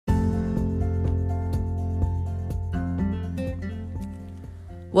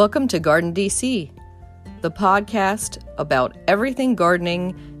Welcome to Garden DC, the podcast about everything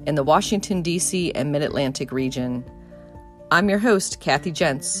gardening in the Washington, D.C. and Mid-Atlantic region. I'm your host, Kathy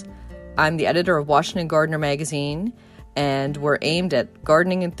Jentz. I'm the editor of Washington Gardener magazine, and we're aimed at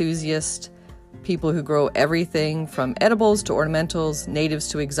gardening enthusiasts, people who grow everything from edibles to ornamentals, natives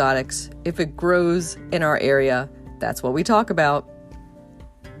to exotics. If it grows in our area, that's what we talk about.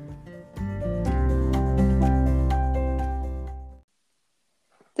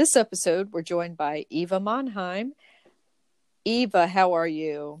 This episode, we're joined by Eva Monheim. Eva, how are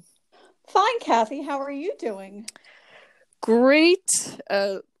you? Fine, Kathy. How are you doing? Great.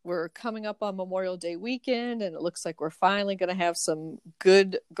 We're coming up on Memorial Day weekend, and it looks like we're finally going to have some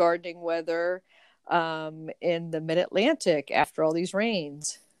good gardening weather in the Mid-Atlantic after all these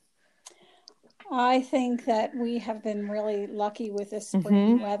rains. I think that we have been really lucky with this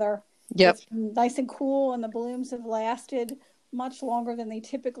spring weather. Yep. It's been nice and cool, and the blooms have lasted much longer than they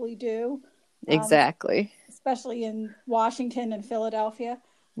typically do. Exactly. Especially in Washington and Philadelphia.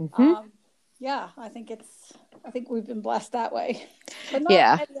 Yeah, I think we've been blessed that way, but not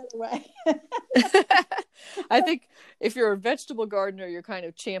any other way. I think if you're a vegetable gardener, you're kind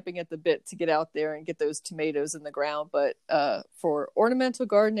of champing at the bit to get out there and get those tomatoes in the ground. But for ornamental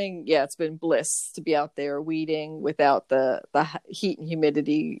gardening, it's been bliss to be out there weeding without the heat and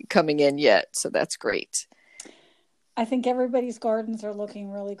humidity coming in yet. So that's great. I think everybody's gardens are looking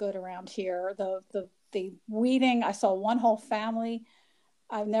really good around here. The weeding, I saw one whole family.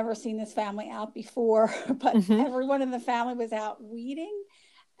 I've never seen this family out before, but everyone in the family was out weeding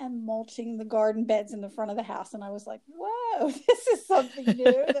and mulching the garden beds in the front of the house. And I was like, whoa, this is something new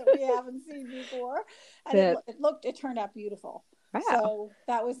that we haven't seen before. And it turned out beautiful. Wow. So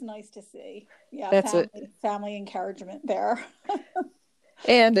that was nice to see. Yeah, that's family encouragement there.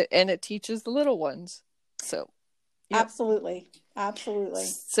 and it teaches the little ones. So yep. Absolutely.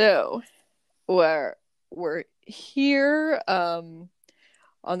 So we're here on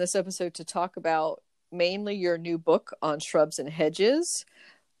this episode to talk about mainly your new book on shrubs and hedges.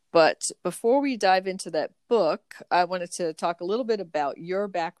 But before we dive into that book, I wanted to talk a little bit about your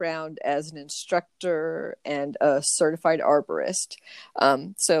background as an instructor and a certified arborist.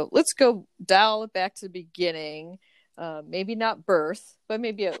 So let's go dial it back to the beginning. Maybe not birth, but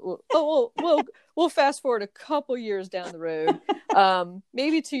maybe we'll fast forward a couple years down the road.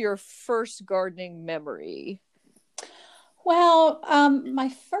 Maybe to your first gardening memory. Well, my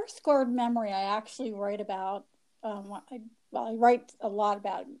first garden memory, I actually write about. I write a lot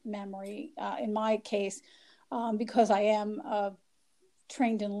about memory in my case because I am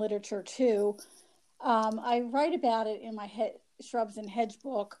trained in literature too. I write about it in my shrubs and hedge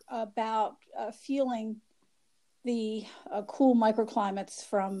book about feeling the cool microclimates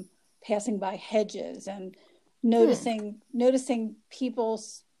from passing by hedges and noticing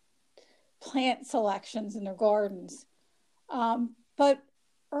people's plant selections in their gardens. But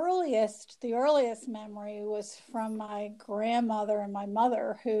the earliest memory was from my grandmother and my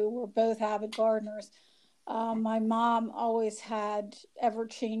mother, who were both avid gardeners. My mom always had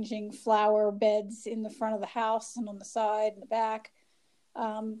ever-changing flower beds in the front of the house and on the side and the back.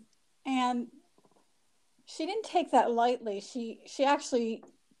 And she didn't take that lightly. She actually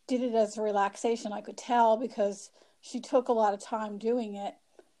did it as a relaxation, I could tell, because she took a lot of time doing it.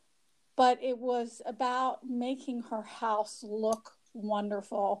 But it was about making her house look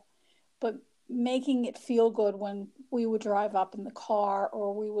wonderful, but making it feel good when we would drive up in the car,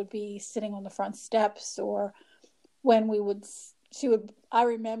 or we would be sitting on the front steps, or when I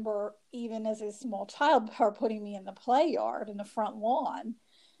remember even as a small child, her putting me in the play yard in the front lawn.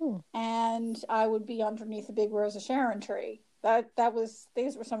 And I would be underneath a big Rose of Sharon tree.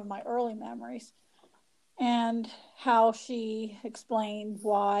 These were some of my early memories. And how she explained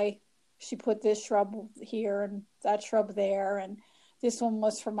why she put this shrub here and that shrub there. And this one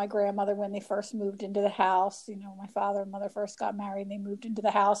was from my grandmother when they first moved into the house. You know, my father and mother first got married and they moved into the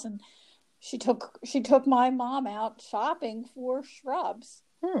house. And she took my mom out shopping for shrubs.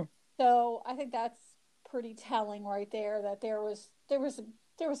 So I think that's pretty telling right there, that there was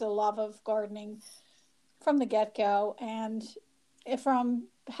a love of gardening from the get-go. And from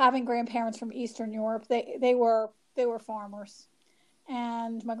having grandparents from Eastern Europe, they were farmers.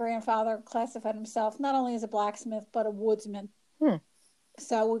 And my grandfather classified himself not only as a blacksmith, but a woodsman.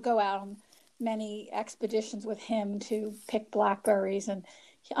 So we'd go out on many expeditions with him to pick blackberries. And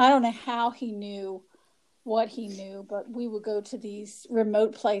I don't know how he knew what he knew, but we would go to these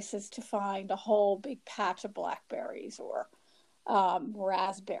remote places to find a whole big patch of blackberries or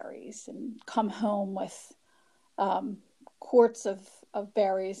raspberries, and come home with quarts of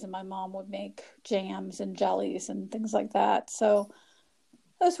berries, and my mom would make jams and jellies and things like that. So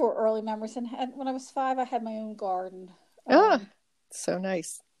those were early memories. And when I was 5, I had my own garden. So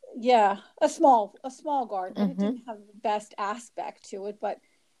nice. Yeah, a small garden, but it didn't have the best aspect to it. But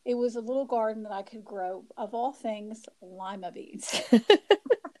it was a little garden that I could grow, of all things, lima beans.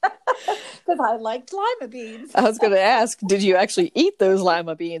 Because I liked lima beans. I was going to ask, did you actually eat those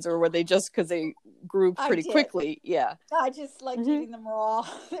lima beans, or were they just because they grew pretty quickly? Yeah. I just liked eating them raw.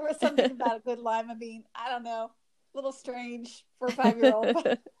 There was something about a good lima bean. I don't know. A little strange for a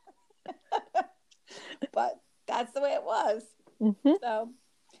 5-year-old. But that's the way it was. So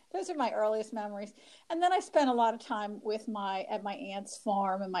those are my earliest memories. And then I spent a lot of time at my aunt's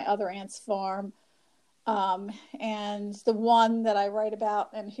farm and my other aunt's farm. And the one that I write about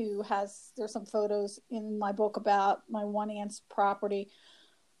and there's some photos in my book about my one aunt's property.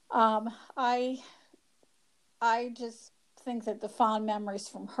 I just think that the fond memories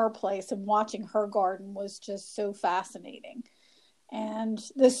from her place and watching her garden was just so fascinating. And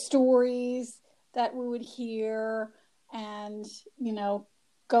the stories that we would hear, and,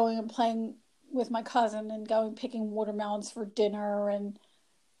 going and playing with my cousin and going picking watermelons for dinner and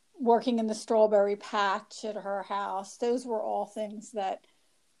working in the strawberry patch at her house. Those were all things that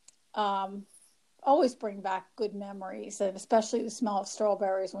always bring back good memories, and especially the smell of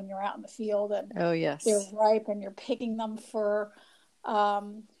strawberries when you're out in the field and they're ripe and you're picking them for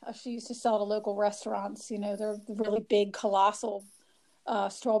she used to sell to local restaurants. They're the really big, colossal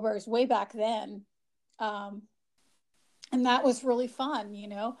strawberries way back then. And that was really fun,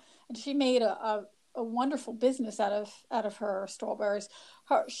 and she made a wonderful business out of her strawberries.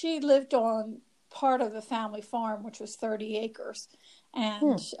 She lived on part of the family farm, which was 30 acres.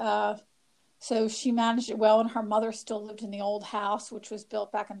 And so she managed it well, and her mother still lived in the old house, which was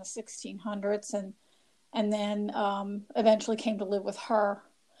built back in the 1600s, and then eventually came to live with her.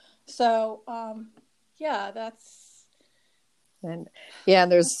 So, that's... And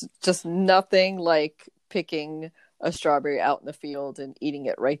there's just nothing like picking a strawberry out in the field and eating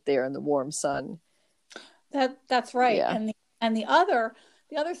it right there in the warm sun. That's right. Yeah. And the other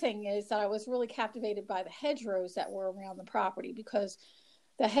thing is that I was really captivated by the hedgerows that were around the property, because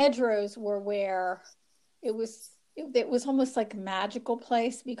the hedgerows were where it was almost like a magical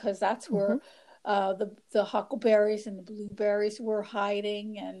place, because that's where the huckleberries and the blueberries were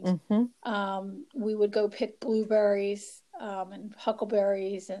hiding, and we would go pick blueberries and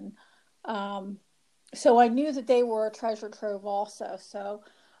huckleberries, and so I knew that they were a treasure trove also. So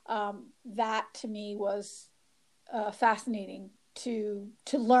that to me was fascinating to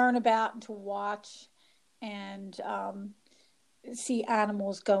learn about and to watch, and see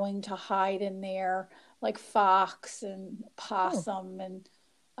animals going to hide in there, like fox and possum and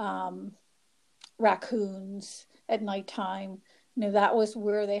raccoons at nighttime. That was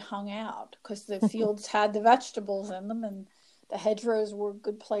where they hung out, because the fields had the vegetables in them, and the hedgerows were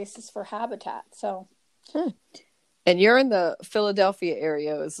good places for habitat. So. And you're in the Philadelphia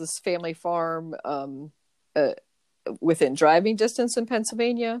area. Is this family farm within driving distance in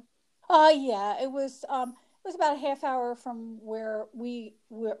Pennsylvania? Yeah, it was about a half hour from where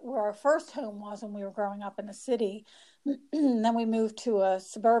our first home was when we were growing up in the city. Then we moved to a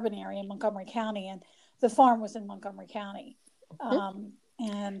suburban area in Montgomery County, and the farm was in Montgomery County.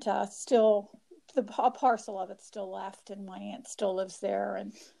 And still, a parcel of it still left, and my aunt still lives there,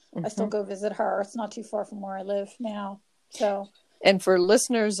 and I still go visit her. It's not too far from where I live now. So. And for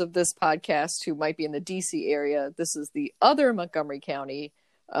listeners of this podcast who might be in the DC area, this is the other Montgomery County,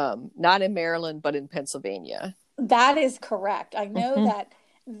 not in Maryland, but in Pennsylvania. That is correct. I know that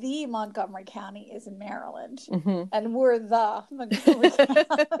the Montgomery County is in Maryland, and we're the Montgomery County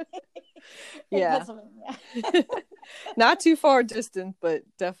in Pennsylvania. Not too far distant, but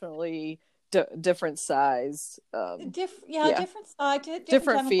definitely different size. Different size,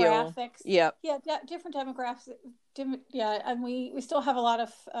 different demographics. Feel. Different demographics. And we still have a lot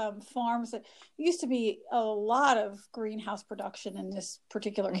of farms. It used to be a lot of greenhouse production in this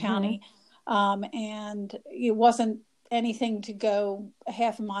particular county, and it wasn't anything to go a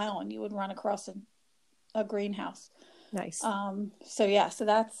half a mile and you would run across a greenhouse. Nice. So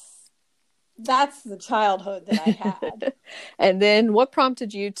that's the childhood that I had. And then what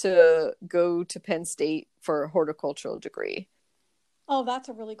prompted you to go to Penn State for a horticultural degree? Oh, that's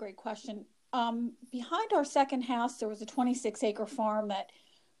a really great question. Behind our second house, there was a 26-acre farm that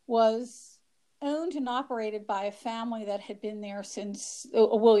was owned and operated by a family that had been there since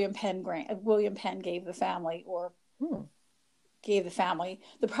William Penn gave the family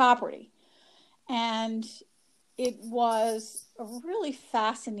the property. And it was a really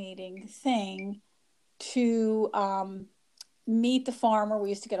fascinating thing to meet the farmer. We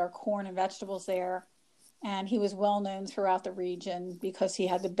used to get our corn and vegetables there. and he was well known throughout the region because he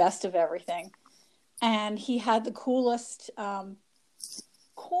had the best of everything. And he had the coolest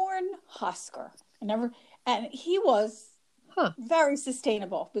corn husker. And he was very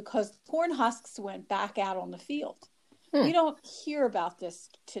sustainable because corn husks went back out on the field. You don't hear about this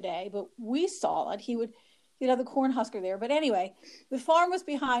today, but we saw it. He'd have the corn husker there. But anyway, the farm was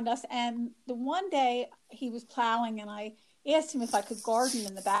behind us, and the one day he was plowing, and I asked him if I could garden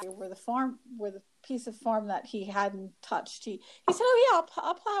in the back where the piece of farm that he hadn't touched. He said, "Oh yeah,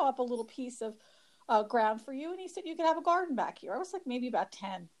 I'll plow up a little piece of ground for you." And he said, "You could have a garden back here." I was like maybe about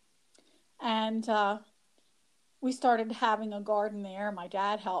 10, and we started having a garden there. My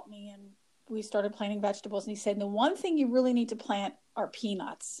dad helped me, and we started planting vegetables. And he said, "The one thing you really need to plant are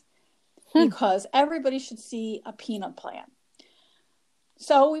peanuts, because everybody should see a peanut plant."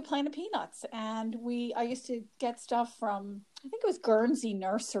 So we planted peanuts, and I used to get stuff from, I think it was Guernsey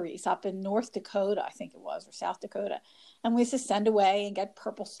Nurseries up in North Dakota, I think it was, or South Dakota. And we used to send away and get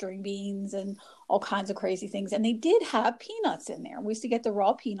purple string beans and all kinds of crazy things. And they did have peanuts in there. We used to get the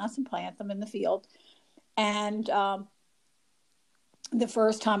raw peanuts and plant them in the field. And the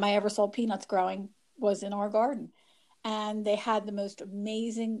first time I ever saw peanuts growing was in our garden. And they had the most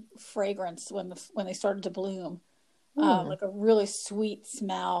amazing fragrance when they started to bloom. Like a really sweet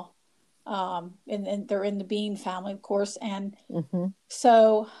smell. And they're in the bean family, of course. And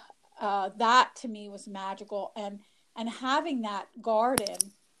so that to me was magical. And having that garden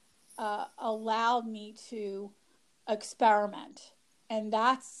allowed me to experiment. And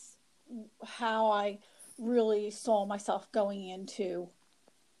that's how I really saw myself going into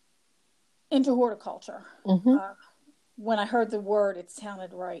horticulture. When I heard the word, it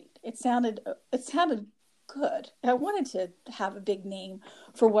sounded right. It sounded good. I wanted to have a big name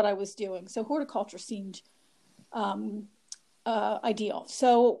for what I was doing. So horticulture seemed ideal.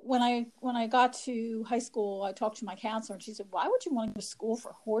 So when I got to high school, I talked to my counselor, and she said, "Why would you want to go to school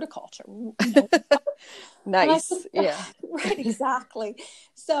for horticulture?" Nice. Said, yeah. Right, exactly.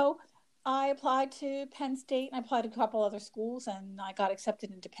 So I applied to Penn State, and I applied to a couple other schools, and I got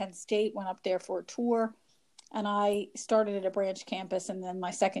accepted into Penn State, went up there for a tour, and I started at a branch campus. And then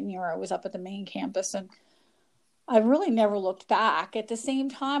my second year I was up at the main campus, and I really never looked back. At the same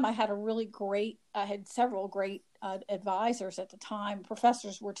time, I had several great advisors at the time.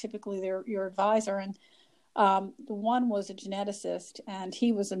 Professors were typically your advisor. And the one was a geneticist, and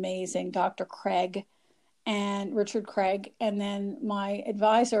he was amazing, Dr. Craig, and Richard Craig. And then my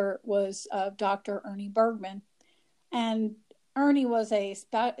advisor was Dr. Ernie Bergman. And Ernie was a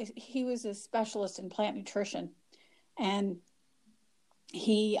specialist in plant nutrition. And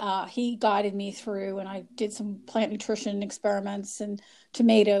he guided me through, and I did some plant nutrition experiments and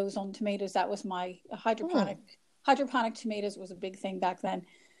tomatoes. That was my hydroponic tomatoes was a big thing back then.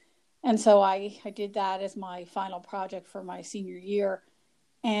 And so I did that as my final project for my senior year.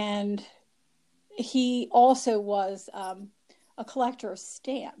 And he also was a collector of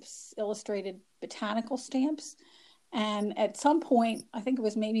stamps, illustrated botanical stamps. And at some point, I think it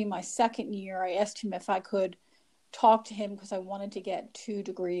was maybe my second year, I asked him if I could talk to him because I wanted to get 2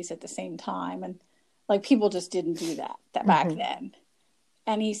 degrees at the same time. And like people just didn't do that back then.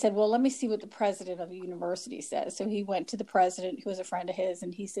 And he said, "Well, let me see what the president of the university says." So he went to the president, who was a friend of his,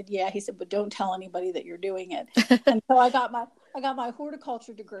 and he said, "But don't tell anybody that you're doing it." And so I got my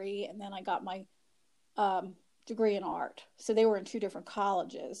horticulture degree, and then I got my degree in art. So they were in 2 different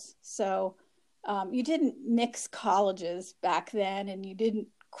colleges. So you didn't mix colleges back then, and you didn't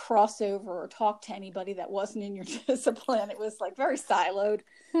cross over or talk to anybody that wasn't in your discipline. It was like very siloed.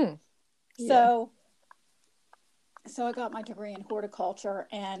 So I got my degree in horticulture,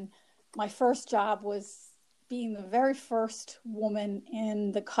 and my first job was being the very first woman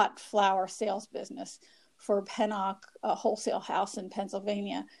in the cut flower sales business for Pennock, a wholesale house in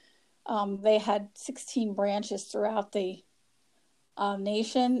Pennsylvania. They had 16 branches throughout the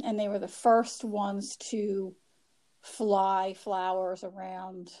nation, and they were the first ones to fly flowers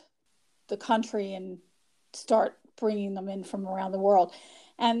around the country and start bringing them in from around the world.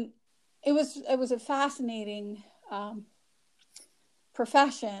 And it was a fascinating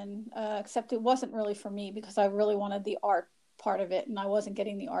profession, except it wasn't really for me because I really wanted the art part of it, and I wasn't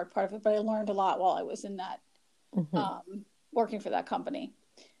getting the art part of it. But I learned a lot while I was in that working for that company.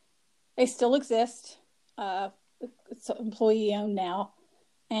 They still exist. It's employee owned now,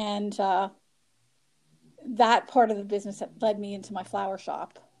 and that part of the business that led me into my flower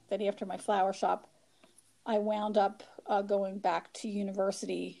shop. Then after my flower shop, I wound up going back to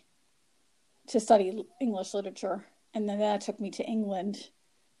university to study English literature. And then that took me to England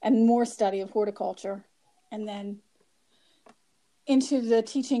and more study of horticulture. And then into the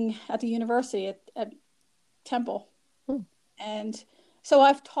teaching at the university at Temple. And so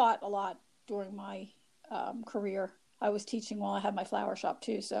I've taught a lot during my career. I was teaching while I had my flower shop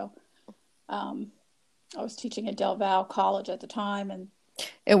too. So I was teaching at Del Valle College at the time.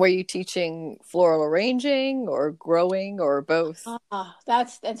 And were you teaching floral arranging or growing or both?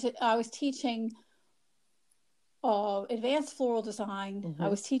 That's it. I was teaching advanced floral design. I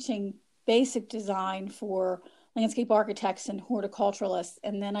was teaching basic design for landscape architects and horticulturalists.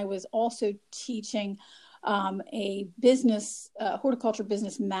 And then I was also teaching a horticulture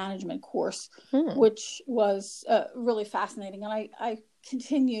business management course, which was really fascinating. And I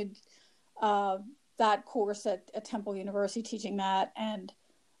continued that course at Temple University, teaching that, and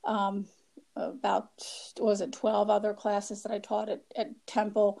about 12 other classes that I taught at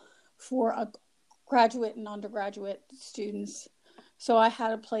Temple for a graduate and undergraduate students. So I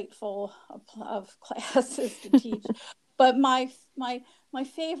had a plate full of classes to teach. But my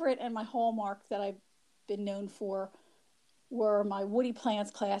favorite and my hallmark that I've been known for were my woody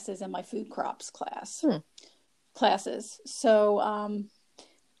plants classes and my food crops classes. So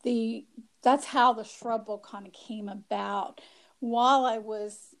that's how the shrub book kind of came about. While I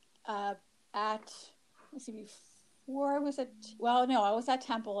was I was at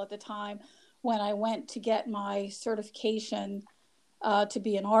Temple at the time when I went to get my certification to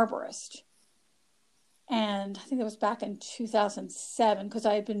be an arborist. And I think it was back in 2007, because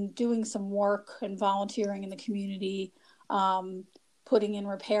I had been doing some work and volunteering in the community, putting in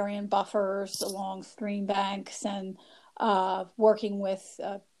riparian buffers along stream banks and working with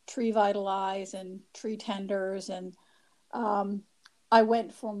Tree Vitalize and tree tenders. And I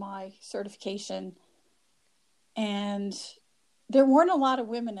went for my certification, and there weren't a lot of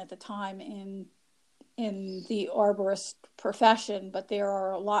women at the time in the arborist profession, but there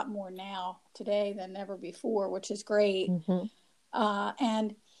are a lot more now today than ever before, which is great.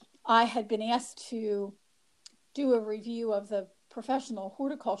 And I had been asked to do a review of the professional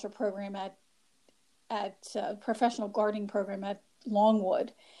horticulture program at professional gardening program at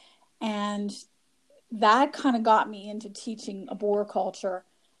Longwood. And that kind of got me into teaching arboriculture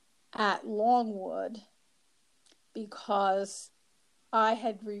at Longwood, because I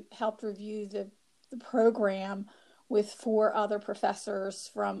had helped review the program with 4 other professors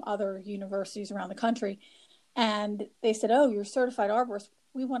from other universities around the country. And they said, "Oh, you're a certified arborist.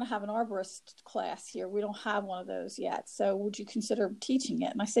 We want to have an arborist class here. We don't have one of those yet. So would you consider teaching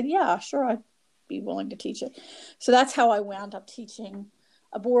it?" And I said, "Yeah, sure. I'd be willing to teach it." So that's how I wound up teaching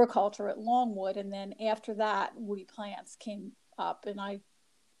arboriculture at Longwood. And then after that, woody plants came up, and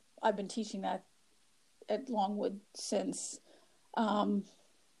I've been teaching that at Longwood since,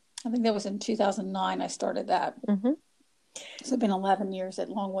 I think that was in 2009 I started that. So it's been 11 years at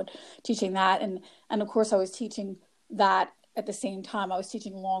Longwood teaching that. And of course I was teaching that at the same time. I was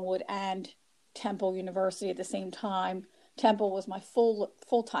teaching Longwood and Temple University at the same time. Temple was my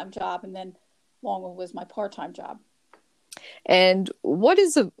full-time job, and then Longwood was my part-time job. And what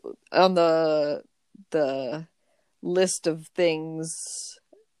is on the list of things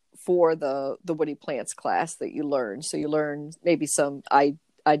for the woody plants class that you learn? So you learn maybe some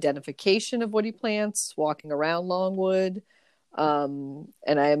identification of woody plants, walking around Longwood, and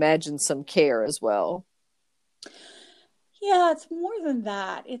I imagine some care as well. Yeah, it's more than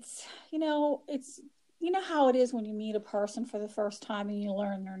that. It's how it is when you meet a person for the first time and you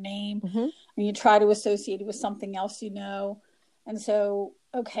learn their name, and you try to associate it with something else, and so,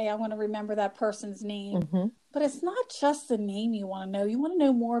 okay, I want to remember that person's name, but it's not just the name you want to know. You want to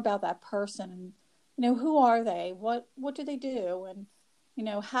know more about that person, and who are they? What do they do? And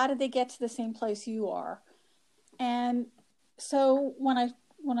how did they get to the same place you are? And so when I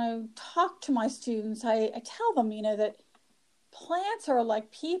talk to my students, I tell them, that plants are like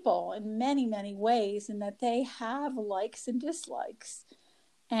people in many, many ways, and that they have likes and dislikes.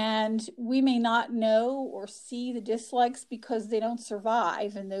 And we may not know or see the dislikes because they don't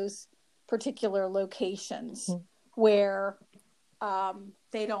survive in those particular locations where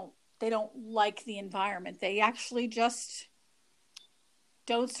they don't like the environment. They actually just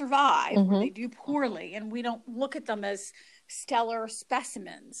don't survive, or they do poorly, and we don't look at them as stellar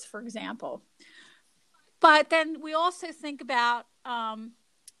specimens, for example. But then we also think about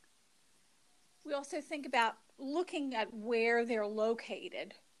looking at where they're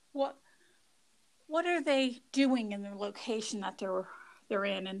located. What are they doing in the location that they're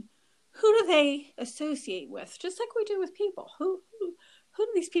in, and who do they associate with? Just like we do with people. Who do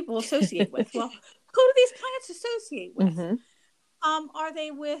these people associate with? Well, who do these plants associate with? Are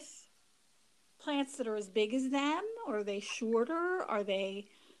they with plants that are as big as them? Or are they shorter? Are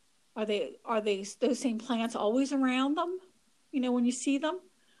those same plants always around them? When you see them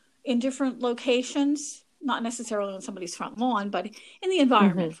in different locations, not necessarily on somebody's front lawn, but in the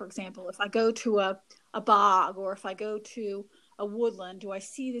environment. For example, if I go to a bog, or if I go to a woodland, do I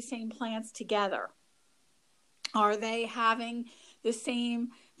see the same plants together? Are they having the same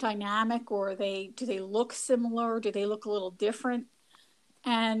dynamic, or do they look similar? Do they look a little different?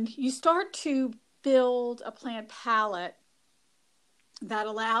 And you start to build a plant palette that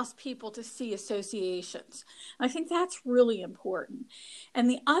allows people to see associations. And I think that's really important. And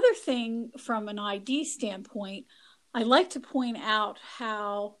the other thing, from an ID standpoint, I like to point out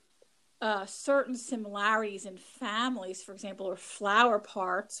how certain similarities in families, for example, or flower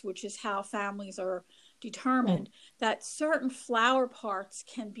parts, which is how families are determined, that certain flower parts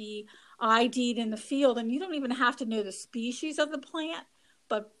can be ID'd in the field, and you don't even have to know the species of the plant,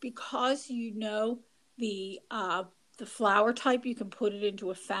 but because you know the flower type, you can put it into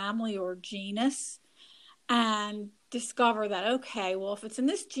a family or genus and discover that, okay, well, if it's in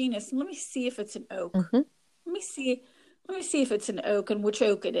this genus, let me see if it's an oak. Let me see if it's an oak and which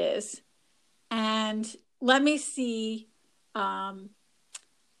oak it is. And let me see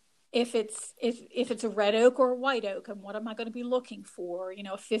if it's a red oak or a white oak, and what am I going to be looking for? You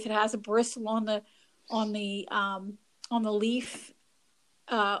know, if it has a bristle on the leaf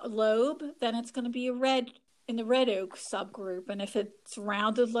lobe, then it's going to be in the red oak subgroup, and if it's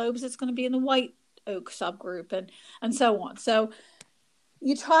rounded lobes, it's going to be in the white oak subgroup, and so on. So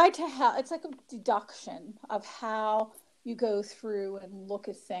you try to have, it's like a deduction of how you go through and look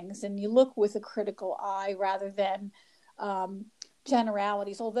at things, and you look with a critical eye rather than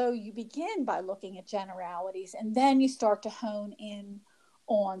generalities, although you begin by looking at generalities and then you start to hone in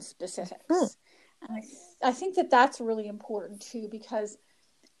on specifics. And I think that that's really important too, because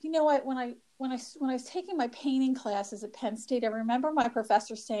you know what, when I was taking my painting classes at Penn State, I remember my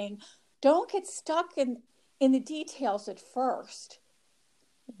professor saying, don't get stuck in the details at first.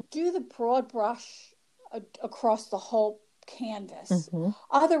 Do the broad brush across the whole canvas.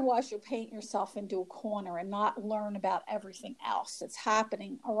 Otherwise, you'll paint yourself into a corner and not learn about everything else that's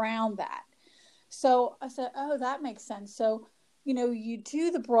happening around that. So I said, oh, that makes sense. So, you know, you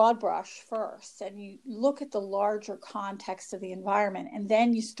do the broad brush first and you look at the larger context of the environment, and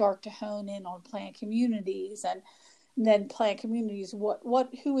then you start to hone in on plant communities, and then plant communities,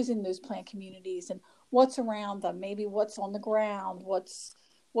 who is in those plant communities and what's around them, maybe what's on the ground, what's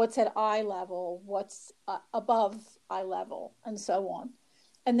at eye level, what's above eye level, and so on.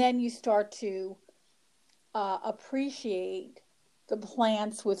 And then you start to appreciate the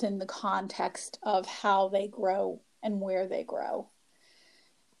plants within the context of how they grow and where they grow.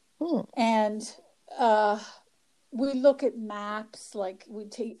 And we look at maps, like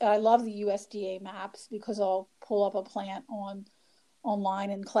I love the USDA maps, because I'll pull up a plant online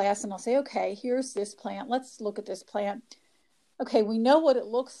in class and I'll say, okay, here's this plant. Let's look at this plant. Okay, we know what it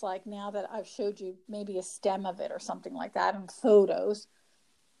looks like now that I've showed you maybe a stem of it or something like that in photos.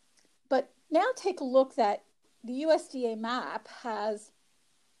 But now take a look that the USDA map has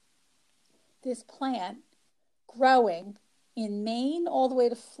this plant growing in Maine all the way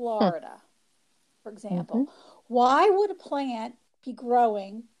to Florida, for example. Why would a plant be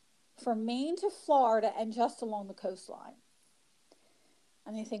growing from Maine to Florida and just along the coastline?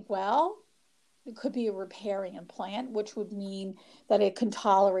 And you think, well, it could be a riparian plant, which would mean that it can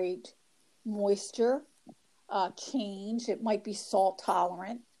tolerate moisture change. It might be salt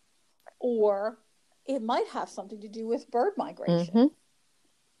tolerant, or it might have something to do with bird migration,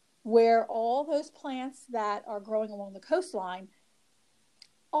 where all those plants that are growing along the coastline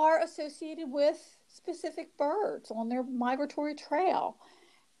are associated with specific birds on their migratory trail.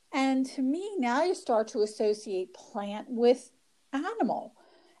 And to me, now you start to associate plant with animal,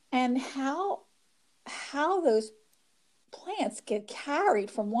 and how those plants get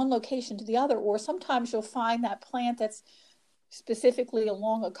carried from one location to the other. Or sometimes you'll find that plant that's specifically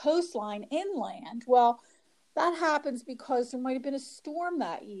along a coastline inland. Well, that happens because there might have been a storm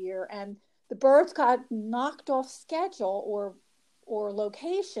that year and the birds got knocked off schedule or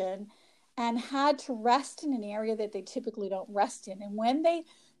location and had to rest in an area that they typically don't rest in. And when they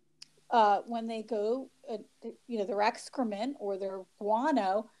go, their excrement or their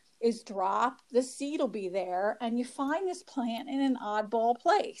guano is dropped, the seed will be there, and you find this plant in an oddball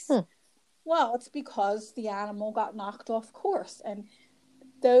place. Well, it's because the animal got knocked off course. And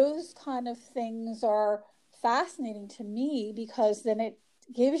those kind of things are fascinating to me, because then it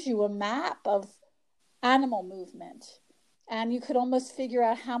gives you a map of animal movement. And you could almost figure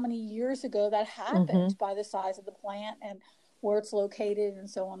out how many years ago that happened by the size of the plant and where it's located and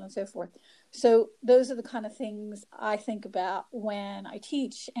so on and so forth. So those are the kind of things I think about when I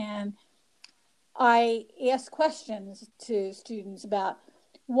teach. And I ask questions to students about,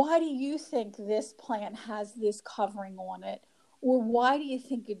 why do you think this plant has this covering on it? Or why do you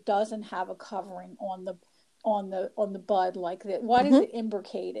think it doesn't have a covering on the bud like that? Why is it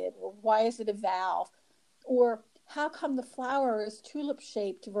imbricated? Or why is it a valve? Or how come the flower is tulip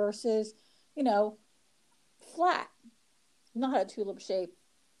shaped versus, flat, not a tulip shape?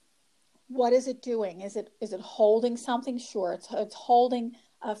 What is it doing? Is it holding something? Sure, it's holding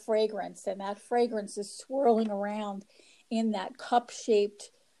a fragrance, and that fragrance is swirling around in that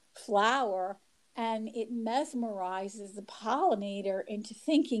cup-shaped flower, and it mesmerizes the pollinator into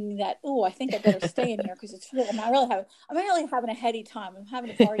thinking that, oh, I think I better stay in here because I'm really having a heady time. I'm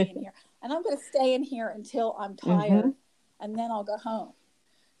having a party in here, and I'm going to stay in here until I'm tired, and then I'll go home.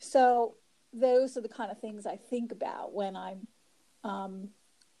 So those are the kind of things I think about when I'm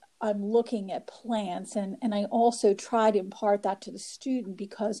looking at plants, and I also try to impart that to the student,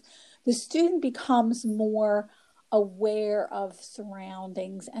 because the student becomes more aware of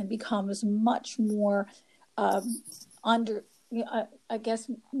surroundings and becomes much more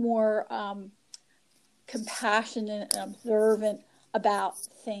more compassionate and observant about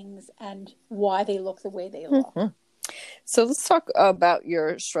things and why they look the way they look. So let's talk about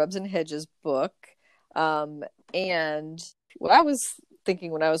your Shrubs and Hedges book. And what I was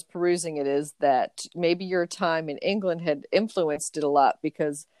thinking when I was perusing it is that maybe your time in England had influenced it a lot,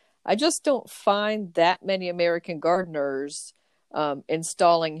 because I just don't find that many American gardeners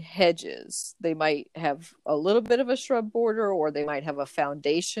installing hedges. They might have a little bit of a shrub border, or they might have a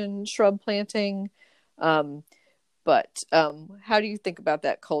foundation shrub planting. But how do you think about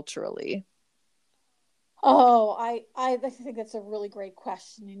that culturally? Oh, I think that's a really great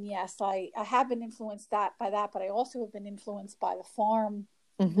question. And yes, I have been influenced by that, but I also have been influenced by the farm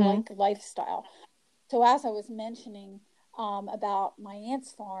like lifestyle. So as I was mentioning about my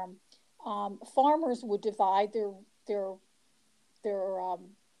aunt's farm, farmers would divide their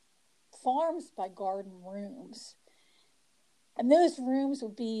farms by garden rooms. And those rooms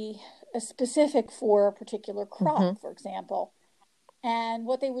would be specific for a particular crop, for example. And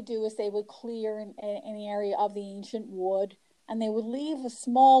what they would do is they would clear an area of the ancient wood, and they would leave a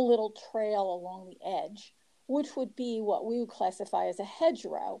small little trail along the edge, which would be what we would classify as a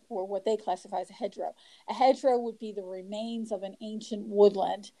hedgerow, or what they classify as a hedgerow. A hedgerow would be the remains of an ancient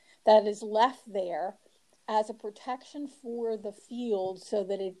woodland that is left there as a protection for the field, so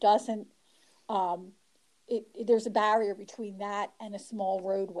that it doesn't, there's a barrier between that and a small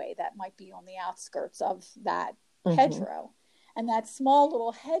roadway that might be on the outskirts of that hedgerow. And that small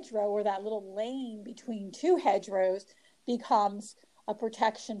little hedgerow, or that little lane between two hedgerows, becomes a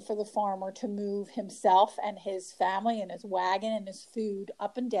protection for the farmer to move himself and his family and his wagon and his food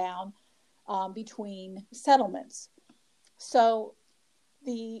up and down between settlements. So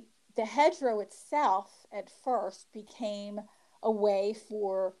the hedgerow itself at first became a way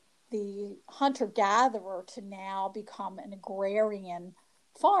for the hunter-gatherer to now become an agrarian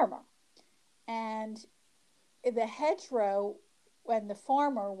farmer. And the hedgerow, when the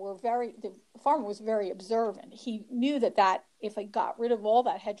farmer was very observant. He knew that if I got rid of all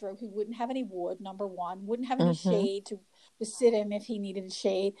that hedgerow, he wouldn't have any wood, number one, wouldn't have any shade to sit in if he needed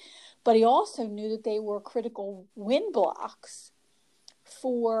shade. But he also knew that they were critical wind blocks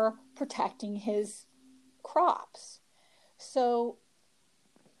for protecting his crops. So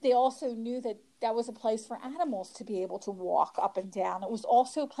they also knew that was a place for animals to be able to walk up and down. It was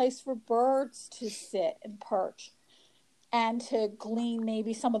also a place for birds to sit and perch, and to glean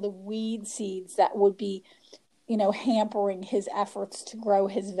maybe some of the weed seeds that would be, hampering his efforts to grow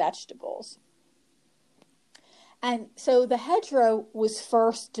his vegetables. And so the hedgerow was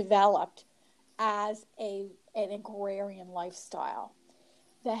first developed as an agrarian lifestyle.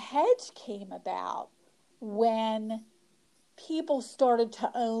 The hedge came about when people started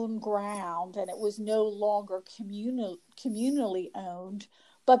to own ground, and it was no longer communally owned,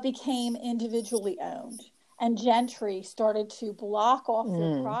 but became individually owned. And gentry started to block off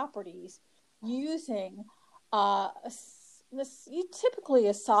their properties using typically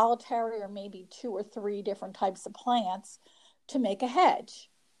a solitary or maybe 2 or 3 different types of plants to make a hedge.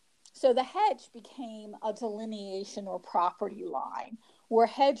 So the hedge became a delineation or property line, where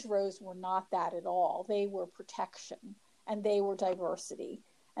hedgerows were not that at all. They were protection, and they were diversity,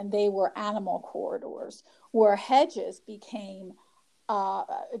 and they were animal corridors, where hedges became a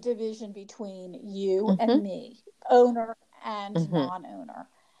division between you and me, owner and non-owner,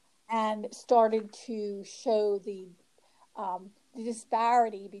 and started to show the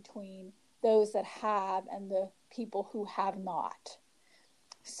disparity between those that have and the people who have not.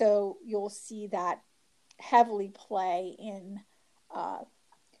 So you'll see that heavily play in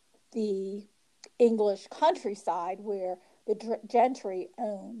the English countryside, where the gentry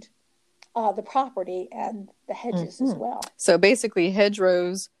owned the property and the hedges as well. So basically,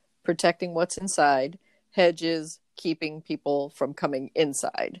 hedgerows protecting what's inside, hedges keeping people from coming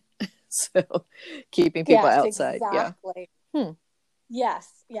inside. So keeping people outside. Exactly. Yeah.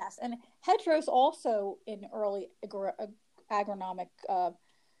 Yes. And hedgerows also in early agronomic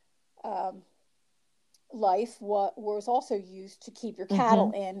life was also used to keep your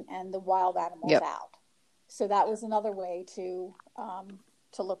cattle in and the wild animals out. So that was another way to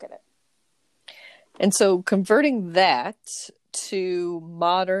look at it. And so converting that to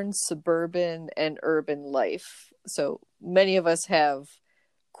modern suburban and urban life. So many of us have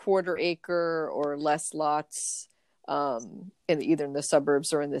quarter acre or less lots either in the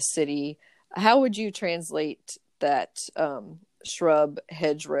suburbs or in the city. How would you translate that shrub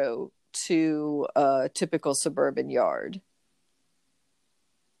hedgerow to a typical suburban yard?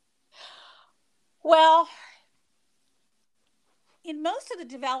 Well, in most of the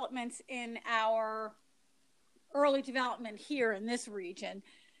developments in our early development here in this region,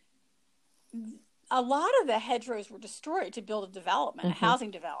 a lot of the hedgerows were destroyed to build a development, a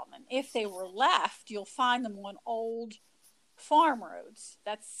housing development. If they were left, you'll find them on old farm roads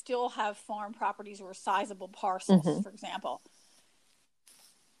that still have farm properties or sizable parcels, for example.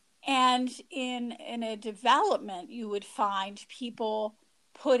 And in a development, you would find people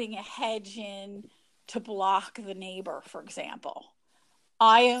putting a hedge in to block the neighbor, for example.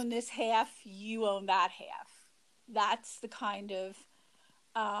 I own this half, you own that half. That's the kind of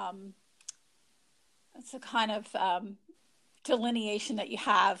delineation that you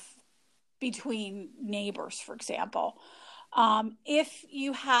have between neighbors, for example. If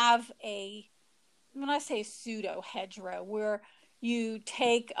you have when I say pseudo hedgerow, where you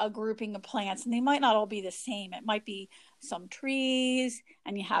take a grouping of plants, and they might not all be the same. It might be some trees,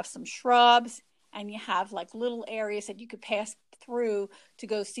 and you have some shrubs, and you have like little areas that you could pass through to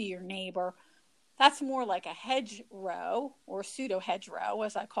go see your neighbor. That's more like a hedgerow, or pseudo hedgerow,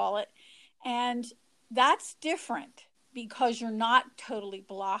 as I call it. And that's different because you're not totally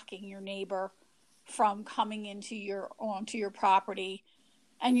blocking your neighbor from coming onto your property,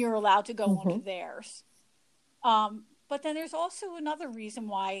 and you're allowed to go onto theirs. But then there's also another reason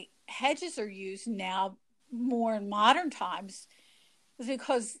why hedges are used now more in modern times, is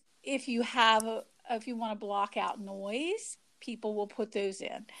because if you want to block out noise, people will put those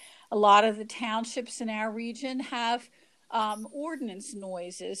in. A lot of the townships in our region have ordinance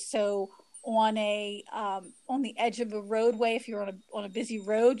noises. So on the edge of a roadway, if you're on a busy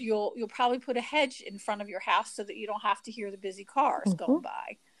road, you'll probably put a hedge in front of your house so that you don't have to hear the busy cars going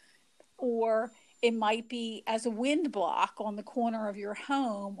by. Or it might be as a wind block on the corner of your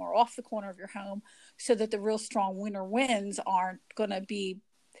home or off the corner of your home, so that the real strong winter winds aren't going to be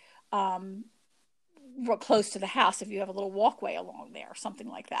close to the house if you have a little walkway along there, something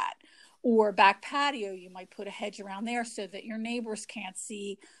like that. Or back patio, you might put a hedge around there so that your neighbors can't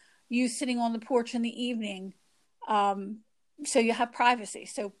see you sitting on the porch in the evening. So you have privacy.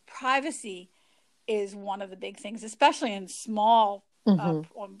 So privacy is one of the big things, especially in small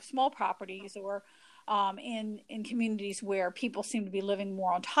on small properties, or in communities where people seem to be living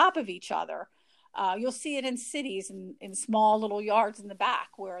more on top of each other. You'll see it in cities, in small little yards in the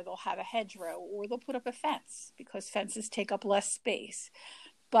back, where they'll have a hedgerow, or they'll put up a fence because fences take up less space.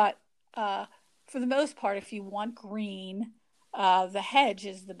 But for the most part, if you want green, the hedge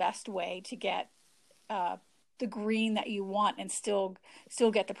is the best way to get the green that you want and still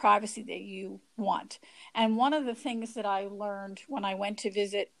get the privacy that you want. And one of the things that I learned when I went to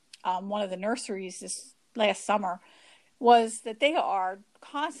visit one of the nurseries this last summer was that they are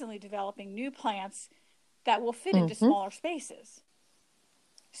constantly developing new plants that will fit into smaller spaces.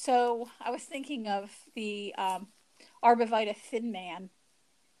 So I was thinking of the Arborvitae Thin Man.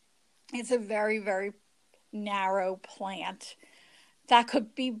 It's a very, very narrow plant that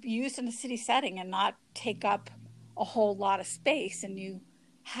could be used in a city setting and not take up a whole lot of space. And you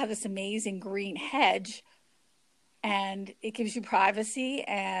have this amazing green hedge, and it gives you privacy,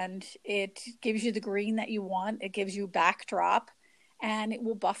 and it gives you the green that you want. It gives you a backdrop, and it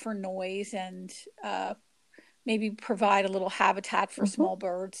will buffer noise and maybe provide a little habitat for small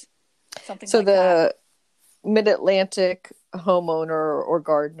birds, something like that. So the Mid-Atlantic homeowner or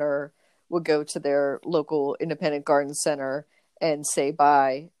gardener would go to their local independent garden center and say,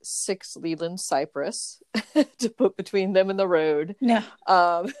 buy 6 Leland cypress to put between them and the road. No.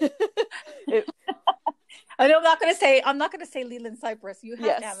 I'm not going to say Leland cypress. You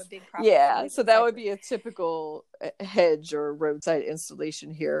have to have a big property. Yeah, so that would be a typical hedge or roadside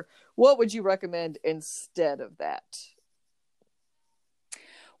installation here. What would you recommend instead of that?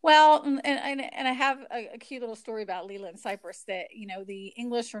 Well, and I have a cute little story about Leland cypress that, the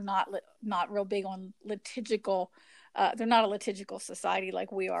English are not real big on litigical. They're not a litigical society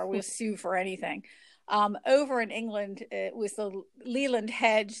like we are. We'll sue for anything. Over in England, it was the Leland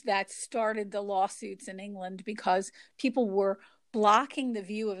hedge that started the lawsuits in England because people were blocking the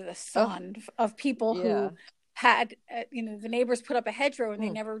view of the sun of people who had, the neighbors put up a hedgerow and they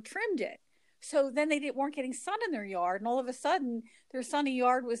never trimmed it. So then they weren't getting sun in their yard. And all of a sudden, their sunny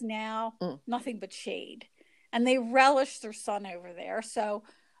yard was now nothing but shade. And they relished their sun over there. So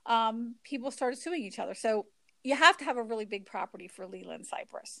people started suing each other. So you have to have a really big property for Leland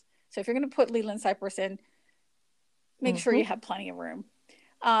cypress. So if you're going to put Leland cypress in, make sure you have plenty of room.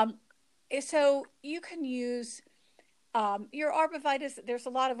 So you can use your arborvitaes. There's a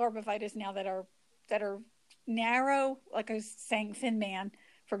lot of arborvitaes now that are narrow, like I was saying, Thin Man,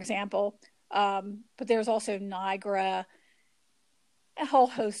 for example. But there's also Niagara, a whole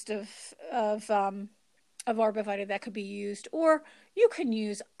host of arborvitae that could be used, or you can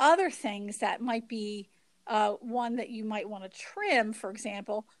use other things that might be one that you might want to trim. For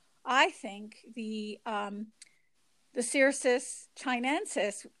example, I think the Cerasus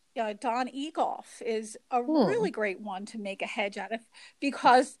chinensis, Don Egolf, is a really great one to make a hedge out of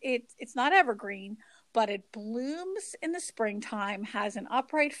because it's not evergreen, but it blooms in the springtime, has an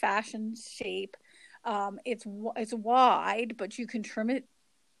upright fashion shape. It's wide, but you can trim it,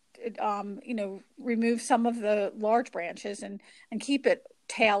 remove some of the large branches and keep it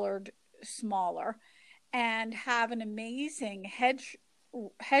tailored smaller, and have an amazing hedge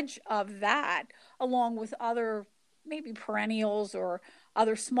of that, along with other maybe perennials or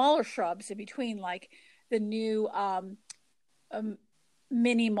other smaller shrubs in between, like the new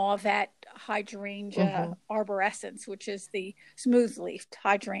mini Mauvet hydrangea arborescens, which is the smooth-leafed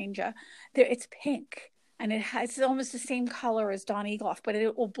hydrangea. It's pink, and it's almost the same color as Don Egolf, but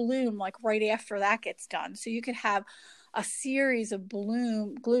it will bloom like right after that gets done. So you could have a series of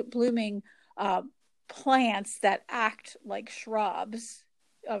blooming plants that act like shrubs,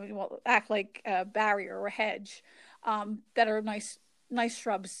 act like a barrier or a hedge, that are nice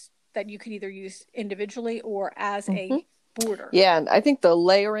shrubs that you could either use individually or as a border. Yeah, and I think the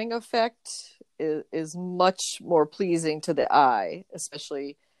layering effect is much more pleasing to the eye,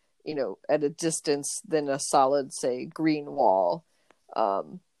 especially, at a distance than a solid, say, green wall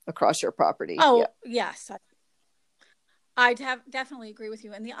across your property. Oh, yes. I definitely agree with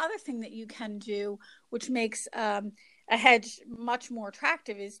you. And the other thing that you can do, which makes a hedge much more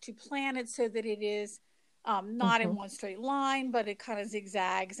attractive, is to plan it so that it is not in one straight line, but it kind of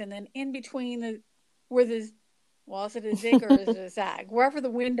zigzags. And then in between is it a zig or is it a zag? Wherever the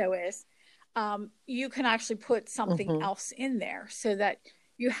window is, you can actually put something else in there so that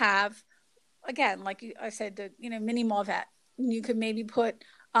you have, again, like I said, the mini Mauvet. You could maybe put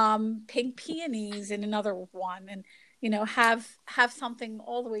pink peonies in another one, and have something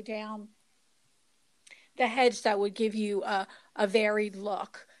all the way down the hedge that would give you a varied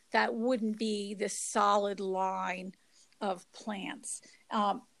look that wouldn't be this solid line of plants.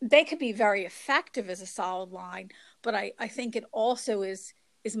 They could be very effective as a solid line, but I think it also is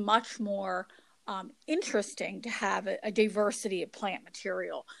much more interesting to have a diversity of plant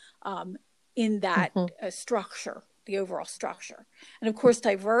material in that structure, the overall structure. And of course,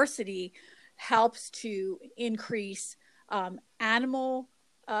 diversity helps to increase animal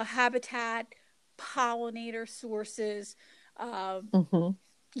habitat, pollinator sources,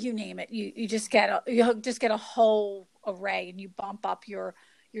 you name it. You just get a whole array, and you bump up your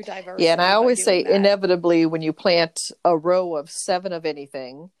diversity. Yeah, and I always say inevitably when you plant a row of 7 of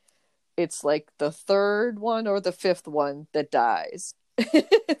anything, it's like the third one or the fifth one that dies.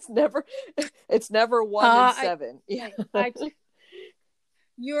 it's never 1 in 7.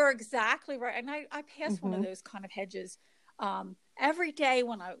 You're exactly right. And I passed one of those kind of hedges every day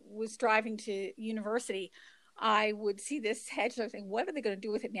when I was driving to university. I would see this hedge and I was thinking, what are they going to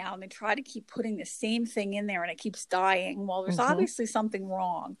do with it now? And they try to keep putting the same thing in there and it keeps dying. Well, there's obviously something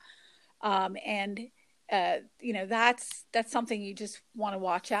wrong. That's something you just want to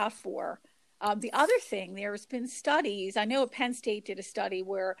watch out for. The other thing, there's been studies. I know Penn State did a study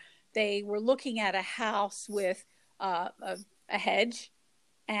where they were looking at a house with a hedge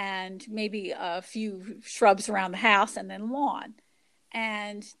and maybe a few shrubs around the house and then lawn.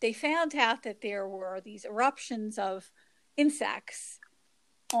 And they found out that there were these eruptions of insects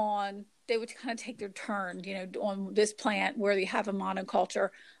they would kind of take their turn, on this plant where you have a monoculture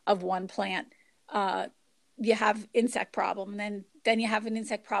of one plant. You have insect problem. And then you have an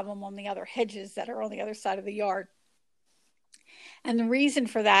insect problem on the other hedges that are on the other side of the yard. And the reason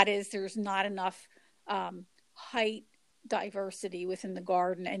for that is there's not enough height diversity within the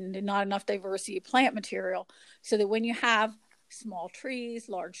garden and not enough diversity of plant material, so that when you have small trees,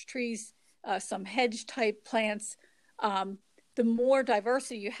 large trees, some hedge type plants, the more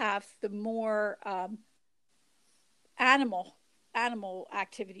diversity you have, the more animal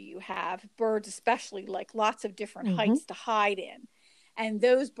activity you have. Birds especially like lots of different heights to hide in, and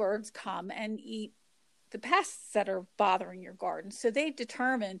those birds come and eat the pests that are bothering your garden. So they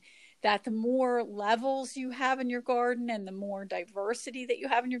determine that the more levels you have in your garden and the more diversity that you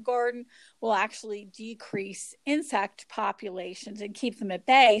have in your garden will actually decrease insect populations and keep them at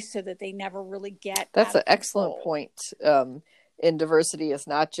bay, so that they never really get That's an excellent point. In diversity is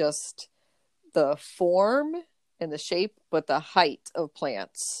not just the form and the shape, but the height of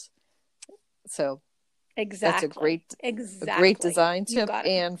plants. So exactly, that's a great design tip,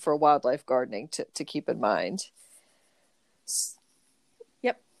 and for wildlife gardening to keep in mind.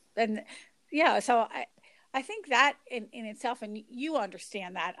 Yep. And yeah, so I think that in itself, and you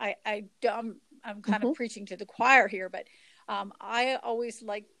understand that, I'm kind of preaching to the choir here, but I always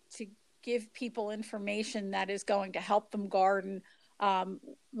like to give people information that is going to help them garden.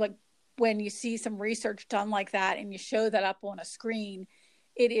 Like when you see some research done like that and you show that up on a screen,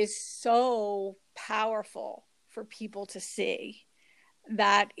 it is so powerful for people to see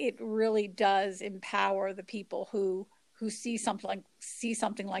that it really does empower the people who see something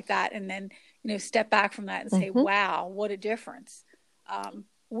like that, and then step back from that and say, wow, what a difference.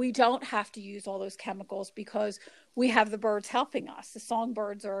 We don't have to use all those chemicals because we have the birds helping us. The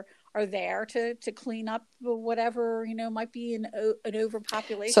songbirds are there to clean up whatever might be an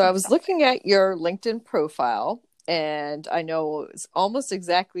overpopulation. So I was looking at your LinkedIn profile, and I know it's almost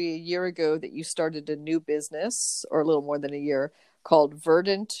exactly a year ago that you started a new business, or a little more than a year, called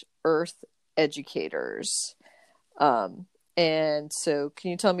Verdant Earth Educators. And so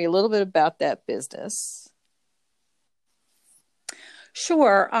can you tell me a little bit about that business?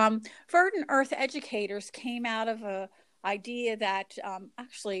 Sure. Verdant Earth Educators came out of a idea that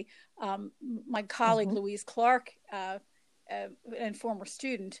actually my colleague Louise Clark, and former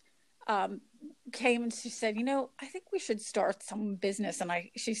student, came and she said, I think we should start some business. And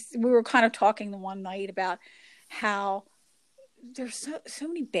we were kind of talking the one night about how there's so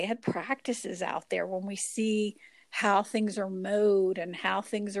many bad practices out there when we see how things are mowed and how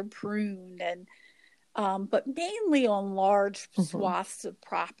things are pruned, and but mainly on large swaths of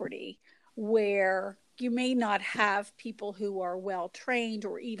property where you may not have people who are well trained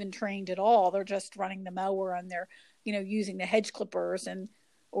or even trained at all. They're just running the mower and they're using the hedge clippers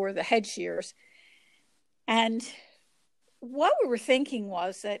or the hedge shears. And what we were thinking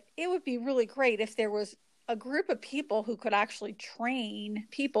was that it would be really great if there was a group of people who could actually train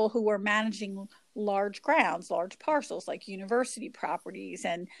people who were managing large grounds, large parcels like university properties,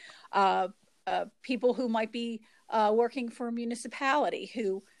 and people who might be working for a municipality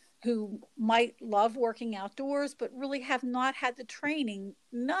who might love working outdoors but really have not had the training,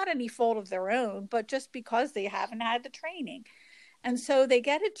 not any fault of their own, but just because they haven't had the training. And so they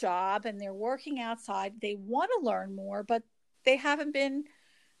get a job and they're working outside. They want to learn more, but they haven't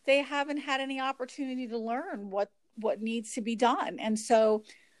had any opportunity to learn what needs to be done. And so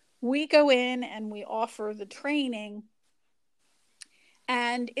we go in and we offer the training,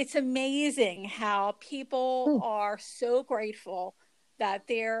 and it's amazing how people are so grateful that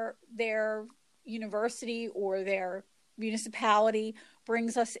their university or their municipality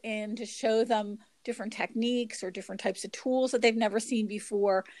brings us in to show them different techniques or different types of tools that they've never seen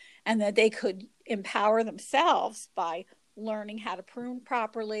before, and that they could empower themselves by learning how to prune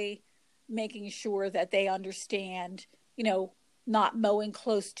properly, making sure that they understand, not mowing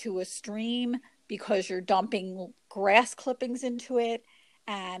close to a stream because you're dumping grass clippings into it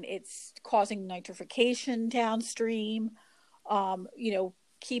and it's causing nitrification downstream.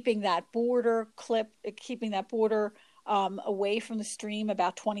 Keeping that border away from the stream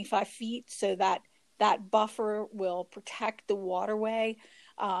about 25 feet so that buffer will protect the waterway.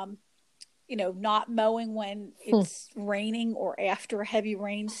 Not mowing when it's raining or after a heavy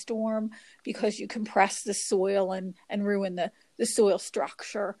rainstorm because you compress the soil and ruin the soil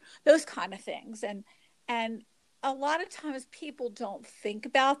structure, those kind of things. And a lot of times people don't think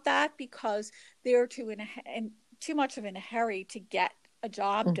about that because they're too much in a hurry to get a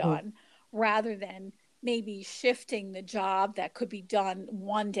job done, rather than maybe shifting the job that could be done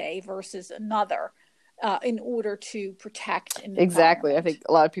one day versus another in order to protect an Exactly. I think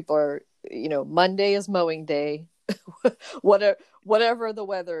a lot of people are, Monday is mowing day, whatever the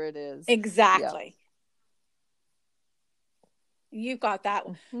weather it is. Exactly. Yeah. You got that.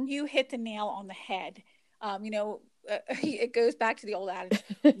 You hit the nail on the head. it goes back to the old adage: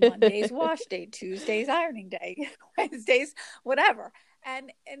 Monday's wash day, Tuesday's ironing day, Wednesday's whatever.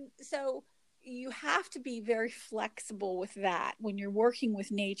 And so you have to be very flexible with that. When you're working with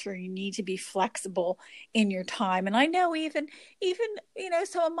nature, you need to be flexible in your time. And I know even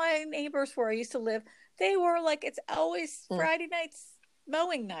some of my neighbors where I used to live, they were like, it's always Friday nights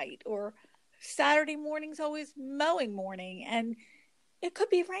mowing night, or Saturday morning's always mowing morning, and it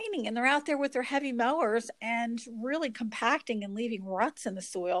could be raining, and they're out there with their heavy mowers and really compacting and leaving ruts in the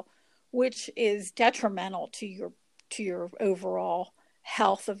soil, which is detrimental to your overall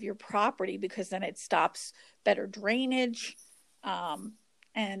health of your property, because then it stops better drainage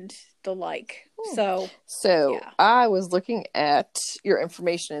and the like. So yeah. I was looking at your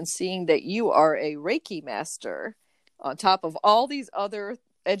information and seeing that you are a Reiki master on top of all these other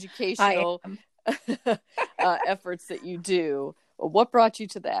educational efforts that you do. What brought you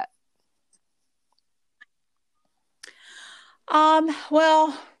to that?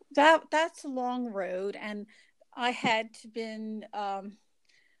 Well, that's a long road, and I had a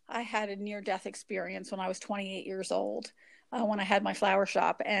near-death experience when I was 28 years old, when I had my flower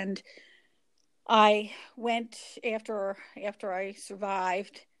shop, and I went after I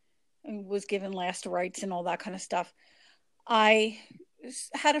survived and was given last rites and all that kind of stuff. I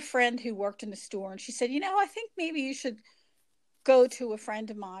had a friend who worked in the store, and she said, I think maybe you should go to a friend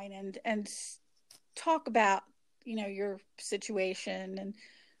of mine and talk about, your situation. And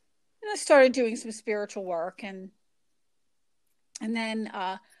I started doing some spiritual work, and then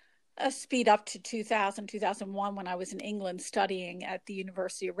speed up to 2001, when I was in England studying at the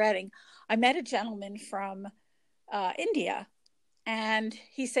University of Reading. I met a gentleman from India, and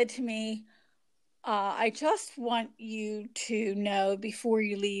he said to me, I just want you to know before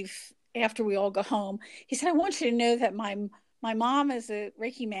you leave, after we all go home, he said, I want you to know that my mom is a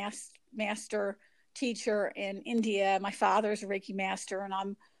Reiki master teacher in India. My father's a Reiki master, and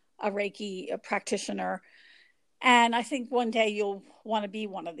I'm a Reiki practitioner. And I think one day you'll want to be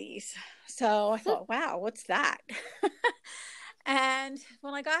one of these. So I thought, wow, what's that? And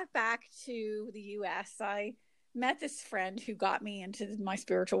when I got back to the US, I met this friend who got me into my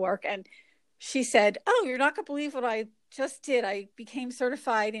spiritual work. And she said, oh, you're not going to believe what I just did. I became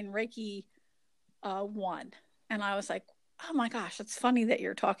certified in Reiki 1. And I was like, oh my gosh, it's funny that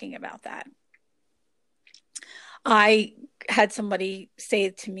you're talking about that. I had somebody say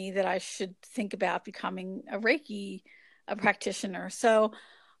to me that I should think about becoming a Reiki practitioner. So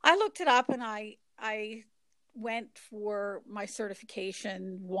I looked it up, and I went for my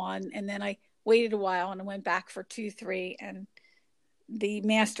certification 1, and then I waited a while, and I went back for 2, 3, and the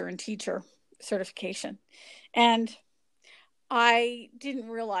master and teacher certification. And I didn't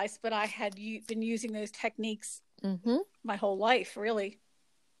realize, but I had been using those techniques my whole life, really.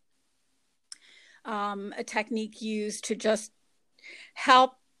 A technique used to just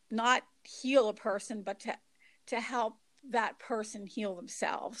help, not heal a person, but to help that person heal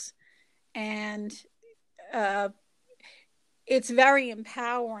themselves. And it's very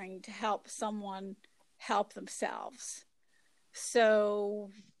empowering to help someone help themselves.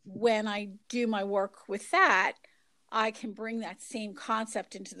 So when I do my work with that, I can bring that same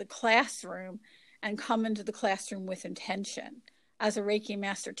concept into the classroom and come into the classroom with intention. As a Reiki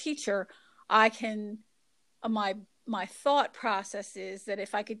master teacher, I can, my thought process is that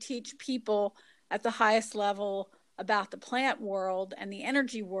if I could teach people at the highest level about the plant world and the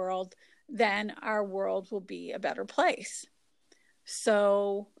energy world, then our world will be a better place.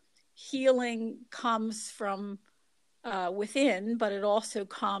 So healing comes from within, but it also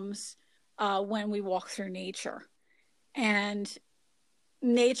comes when we walk through nature. And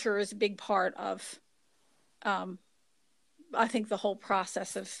nature is a big part of, I think, the whole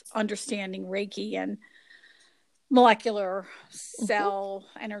process of understanding Reiki and molecular cell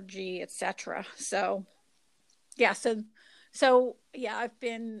energy, etc. So I've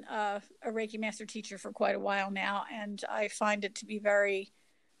been a Reiki master teacher for quite a while now, and I find it to be very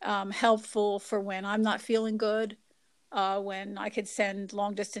helpful for when I'm not feeling good, when I could send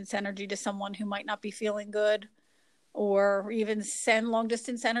long distance energy to someone who might not be feeling good, or even send long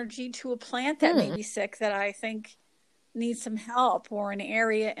distance energy to a plant that may be sick that I think needs some help, or an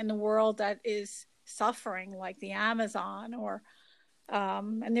area in the world that is suffering, like the Amazon, or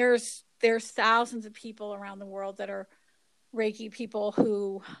and there's thousands of people around the world that are Reiki people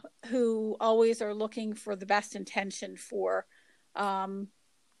who always are looking for the best intention for the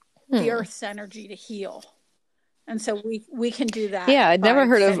Earth's energy to heal. And so we can do that. Yeah, I'd never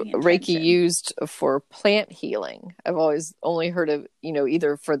heard of Reiki used for plant healing. I've always only heard of,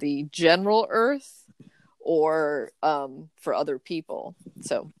 either for the general earth or for other people.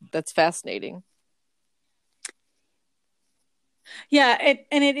 So that's fascinating. Yeah,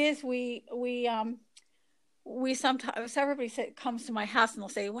 it is. We sometimes, everybody comes to my house and they'll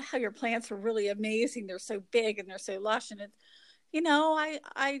say, "Wow, your plants are really amazing. They're so big and they're so lush." And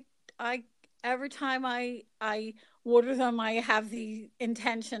I every time I water them, I have the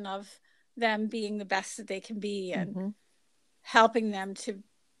intention of them being the best that they can be, and helping them to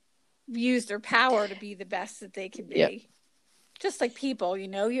use their power to be the best that they can be. Yep. Just like people,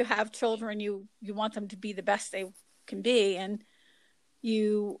 you have children, you want them to be the best they can be, and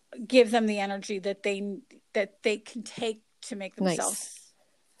you give them the energy that they can take to make themselves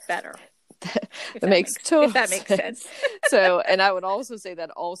better. That makes total sense. So, and I would also say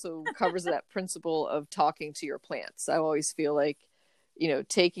that also covers that principle of talking to your plants. I always feel like,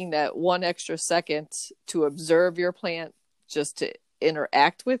 taking that one extra second to observe your plant, just to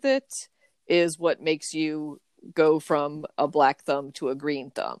interact with it, is what makes you go from a black thumb to a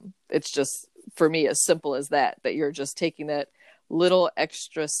green thumb. It's just, for me, as simple as that you're just taking that little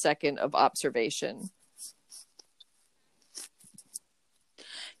extra second of observation.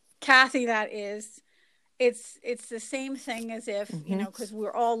 Kathy, it's the same thing as if, because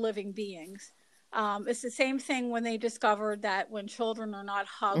we're all living beings. It's the same thing when they discovered that when children are not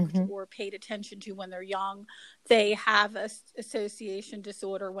hugged or paid attention to when they're young, they have a association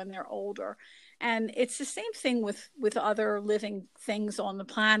disorder when they're older. And it's the same thing with other living things on the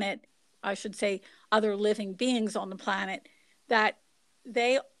planet, I should say other living beings on the planet, that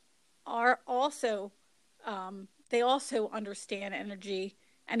they are also, they also understand energy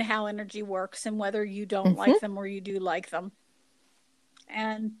and how energy works, and whether you don't like them or you do like them.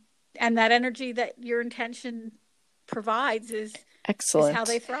 And that energy that your intention provides is excellent. Is how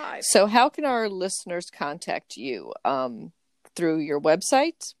they thrive. So how can our listeners contact you? Through your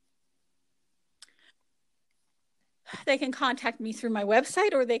website? They can contact me through my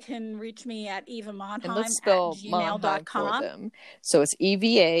website, or they can reach me at evamannheim@gmail.com. For them. So it's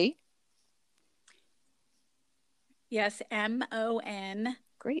EVA. Yes, MON.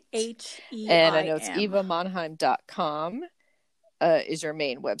 Great. HEIM. And I know it's evamannheim.com is your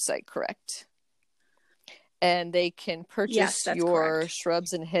main website, correct? And they can purchase your correct.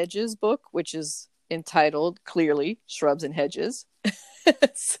 Shrubs and Hedges book, which is entitled clearly Shrubs and Hedges.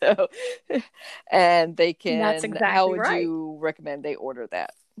 So, and they can, that's exactly how would right. you recommend they order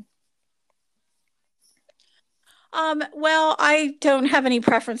that? Well, I don't have any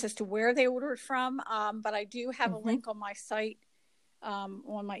preference as to where they order it from, but I do have a link on my site,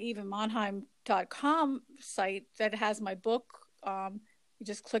 on my evamannheim.com site that has my book. You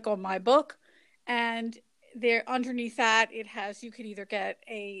just click on my book, and there underneath that it has, you could either get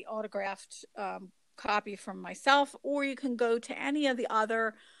a autographed copy from myself, or you can go to any of the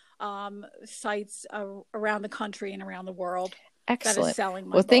other sites around the country and around the world. Excellent. That is selling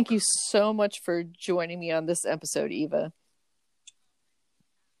my book. Thank you so much for joining me on this episode, Eva.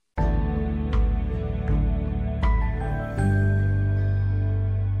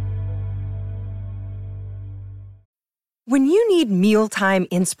 When you need mealtime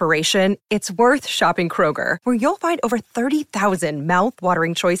inspiration, it's worth shopping Kroger, where you'll find over 30,000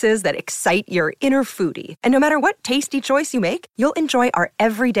 mouth-watering choices that excite your inner foodie. And no matter what tasty choice you make, you'll enjoy our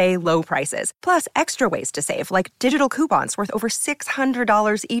everyday low prices, plus extra ways to save, like digital coupons worth over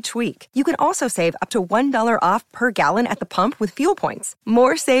 $600 each week. You can also save up to $1 off per gallon at the pump with fuel points.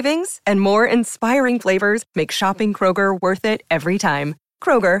 More savings and more inspiring flavors make shopping Kroger worth it every time.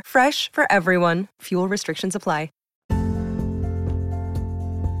 Kroger, fresh for everyone. Fuel restrictions apply.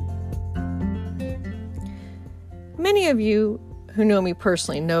 Many of you who know me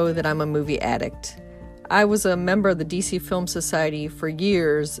personally know that I'm a movie addict. I was a member of the DC Film Society for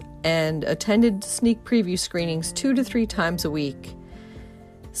years and attended sneak preview screenings 2 to 3 times a week.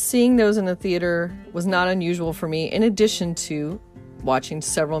 Seeing those in the theater was not unusual for me, in addition to watching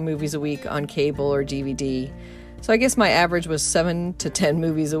several movies a week on cable or DVD. So I guess my average was 7 to 10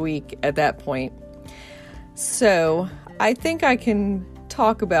 movies a week at that point. So I think I can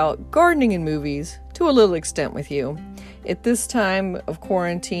talk about gardening and movies to a little extent with you. At this time of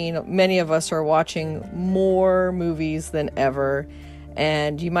quarantine, many of us are watching more movies than ever,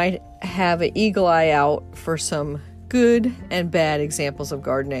 and you might have an eagle eye out for some good and bad examples of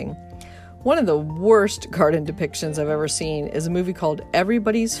gardening. One of the worst garden depictions I've ever seen is a movie called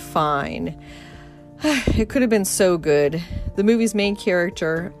Everybody's Fine. It could have been so good. The movie's main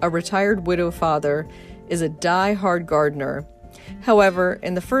character, a retired widow father, is a die-hard gardener. However,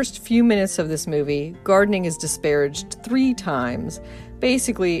 in the first few minutes of this movie, gardening is disparaged 3 times.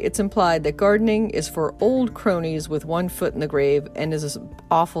 Basically, it's implied that gardening is for old cronies with one foot in the grave and is an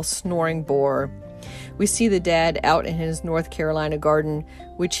awful snoring bore. We see the dad out in his North Carolina garden,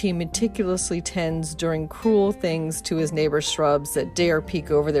 which he meticulously tends doing cruel things to his neighbor's shrubs that dare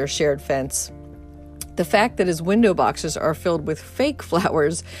peek over their shared fence. The fact that his window boxes are filled with fake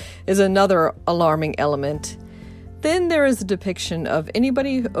flowers is another alarming element. Then there is a depiction of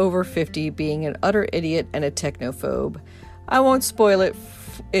anybody over 50 being an utter idiot and a technophobe. I won't spoil it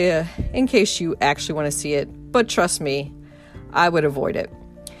in case you actually want to see it, but trust me, I would avoid it.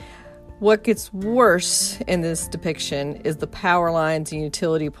 What gets worse in this depiction is the power lines and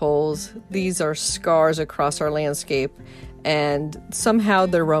utility poles. These are scars across our landscape, and somehow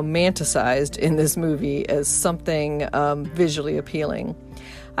they're romanticized in this movie as something visually appealing.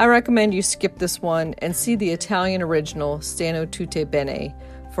 I recommend you skip this one and see the Italian original Stanno Tutte Bene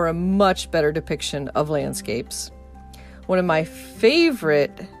for a much better depiction of landscapes. One of my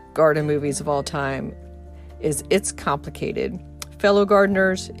favorite garden movies of all time is It's Complicated. Fellow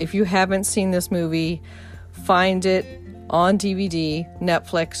gardeners, if you haven't seen this movie, find it on DVD,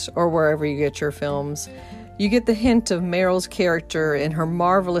 Netflix, or wherever you get your films. You get the hint of Meryl's character in her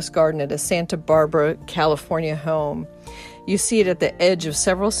marvelous garden at a Santa Barbara, California home. You see it at the edge of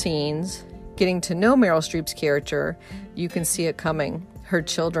several scenes. Getting to know Meryl Streep's character, you can see it coming. Her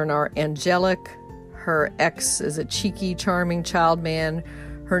children are angelic. Her ex is a cheeky, charming child man.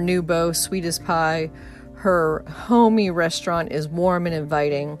 Her new beau, sweet as pie. Her homey restaurant is warm and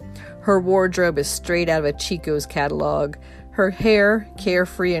inviting. Her wardrobe is straight out of a Chico's catalog. Her hair,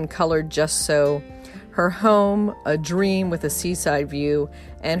 carefree and colored just so. Her home, a dream with a seaside view,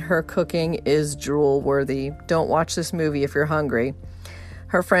 and her cooking is drool-worthy. Don't watch this movie if you're hungry.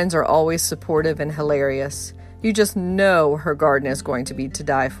 Her friends are always supportive and hilarious. You just know her garden is going to be to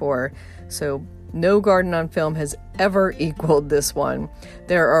die for. So no garden on film has ever equaled this one.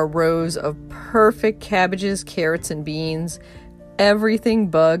 There are rows of perfect cabbages, carrots, and beans. Everything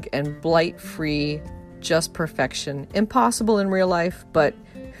bug and blight-free, just perfection. Impossible in real life, but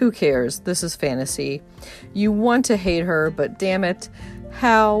who cares? This is fantasy. You want to hate her, but damn it,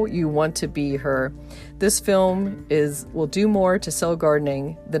 how you want to be her. This film will do more to sell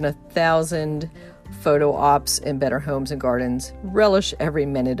gardening than 1,000 photo ops in Better Homes and Gardens. Relish every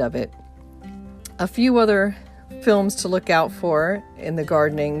minute of it. A few other films to look out for in the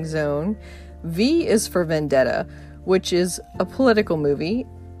gardening zone. V is for Vendetta, which is a political movie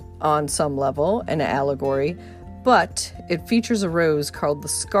on some level, an allegory, but it features a rose called the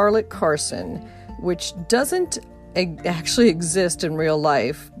Scarlet Carson, which doesn't actually exist in real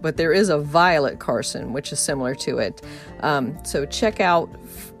life, but there is a Violet Carson, which is similar to it. So check out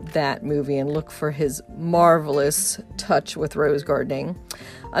that movie and look for his marvelous touch with rose gardening.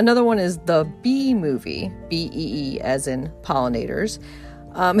 Another one is the Bee movie, B-E-E, as in pollinators.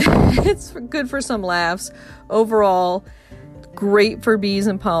 It's good for some laughs. Overall, great for bees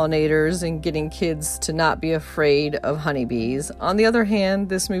and pollinators and getting kids to not be afraid of honeybees. On the other hand,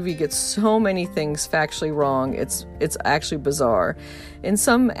 this movie gets so many things factually wrong. It's actually bizarre. In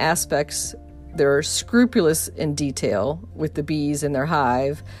some aspects, they're scrupulous in detail with the bees in their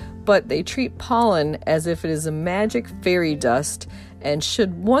hive, but they treat pollen as if it is a magic fairy dust, and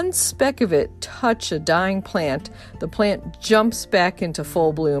should one speck of it touch a dying plant, the plant jumps back into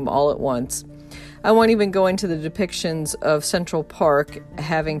full bloom all at once. I won't even go into the depictions of Central Park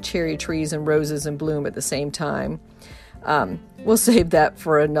having cherry trees and roses in bloom at the same time. We'll save that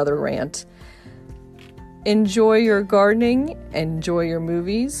for another rant. Enjoy your gardening, enjoy your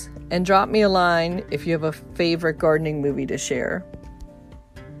movies, and drop me a line if you have a favorite gardening movie to share.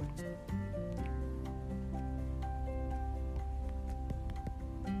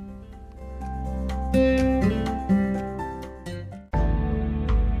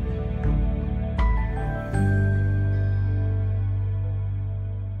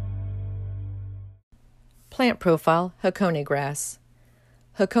 Plant profile, Hakone grass.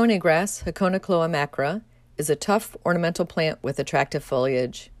 Hakone grass, Hakonocloa macra, is a tough ornamental plant with attractive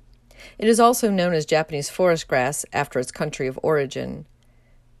foliage. It is also known as Japanese forest grass after its country of origin.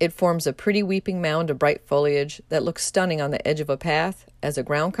 It forms a pretty weeping mound of bright foliage that looks stunning on the edge of a path, as a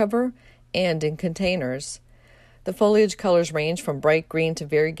ground cover, and in containers. The foliage colors range from bright green to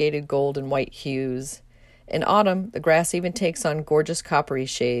variegated gold and white hues. In autumn, the grass even takes on gorgeous coppery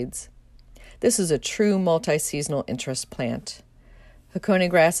shades. This is a true multi-seasonal interest plant. Hakone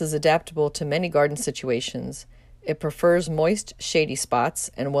grass is adaptable to many garden situations. It prefers moist, shady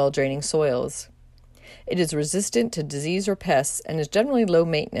spots and well-draining soils. It is resistant to disease or pests and is generally low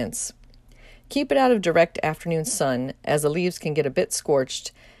maintenance. Keep it out of direct afternoon sun, as the leaves can get a bit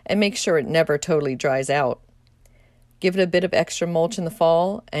scorched, and make sure it never totally dries out. Give it a bit of extra mulch in the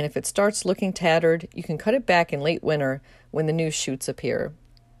fall, and if it starts looking tattered, you can cut it back in late winter when the new shoots appear.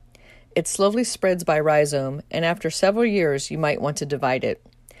 It slowly spreads by rhizome, and after several years, you might want to divide it.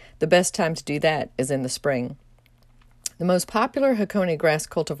 The best time to do that is in the spring. The most popular Hakone grass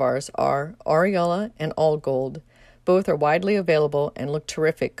cultivars are Aureola and Allgold. Both are widely available and look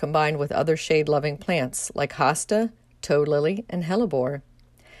terrific combined with other shade-loving plants like hosta, toad lily, and hellebore.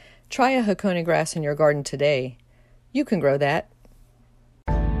 Try a Hakone grass in your garden today. You can grow that.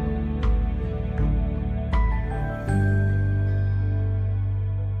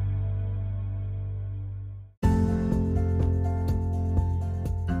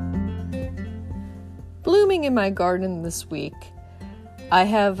 Blooming in my garden this week, I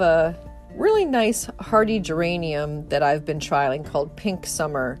have a really nice hardy geranium that I've been trialing called Pink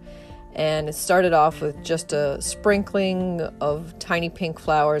Summer. And it started off with just a sprinkling of tiny pink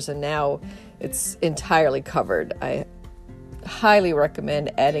flowers, and now it's entirely covered. I highly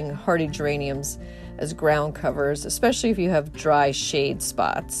recommend adding hardy geraniums as ground covers, especially if you have dry shade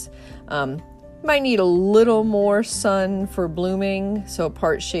spots. Might need a little more sun for blooming, so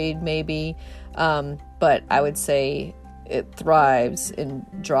part shade maybe, but I would say it thrives in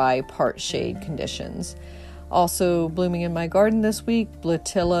dry part shade conditions. Also blooming in my garden this week,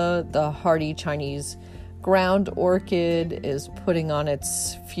 Blatilla, the hardy Chinese ground orchid, is putting on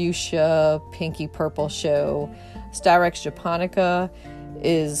its fuchsia pinky purple show. Styrex japonica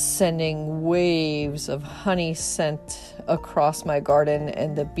is sending waves of honey scent across my garden,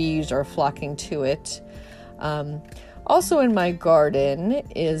 and the bees are flocking to it. Also in my garden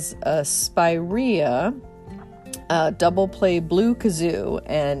is a spirea, double play blue kazoo,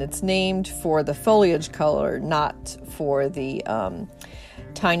 and it's named for the foliage color, not for the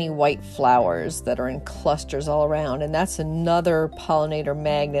tiny white flowers that are in clusters all around. And that's another pollinator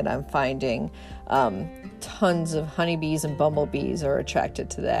magnet I'm finding. Tons of honeybees and bumblebees are attracted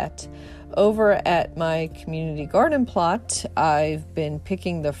to that. Over at my community garden plot, I've been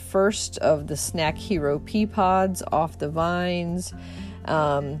picking the first of the Snack Hero pea pods off the vines,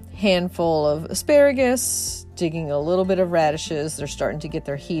 handful of asparagus, digging a little bit of radishes. They're starting to get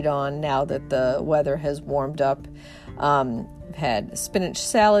their heat on now that the weather has warmed up. I've had spinach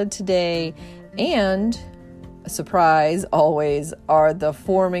salad today, and a surprise always are the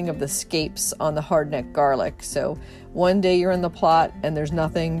forming of the scapes on the hardneck garlic. So one day you're in the plot and there's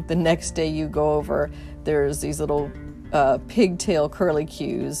nothing. The next day you go over, there's these little pigtail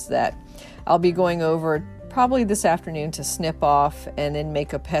curlicues that I'll be going over probably this afternoon to snip off and then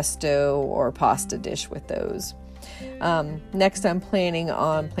make a pesto or pasta dish with those. Next, I'm planning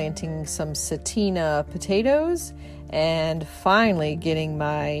on planting some Satina potatoes and finally getting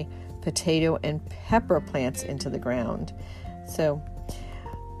my potato and pepper plants into the ground. So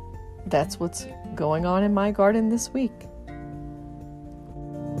that's what's going on in my garden this week.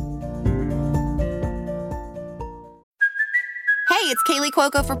 Hey, it's Kaylee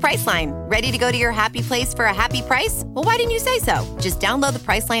Cuoco for Priceline. Ready to go to your happy place for a happy price? Well, why didn't you say so? Just download the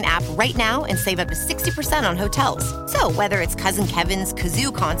Priceline app right now and save up to 60% on hotels. So whether it's Cousin Kevin's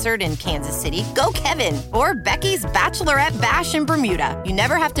Kazoo Concert in Kansas City, go Kevin, or Becky's Bachelorette Bash in Bermuda, you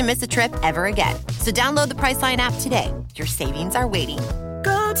never have to miss a trip ever again. So download the Priceline app today. Your savings are waiting.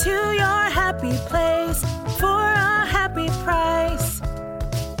 Go to your happy place for a happy price.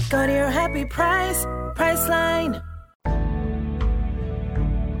 Go to your happy price, Priceline.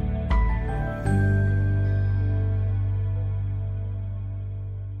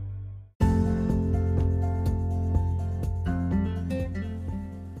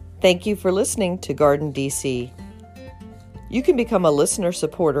 Thank you for listening to Garden DC. You can become a listener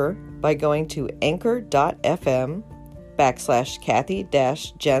supporter by going to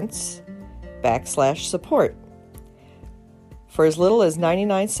anchor.fm/Kathy-Gents/support. For as little as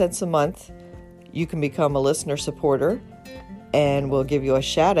 99 cents a month, you can become a listener supporter and we'll give you a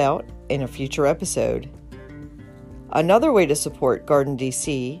shout out in a future episode. Another way to support Garden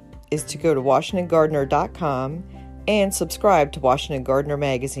DC is to go to WashingtonGardener.com and subscribe to Washington Gardener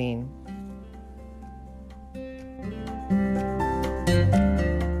Magazine.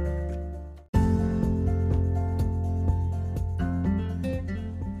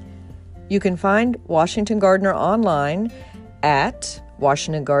 You can find Washington Gardener online at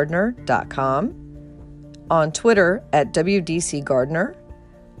WashingtonGardener.com, on Twitter at WDC Gardener,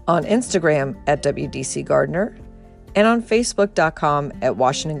 on Instagram at WDC Gardener, and on Facebook.com at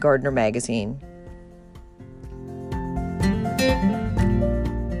Washington Gardener Magazine.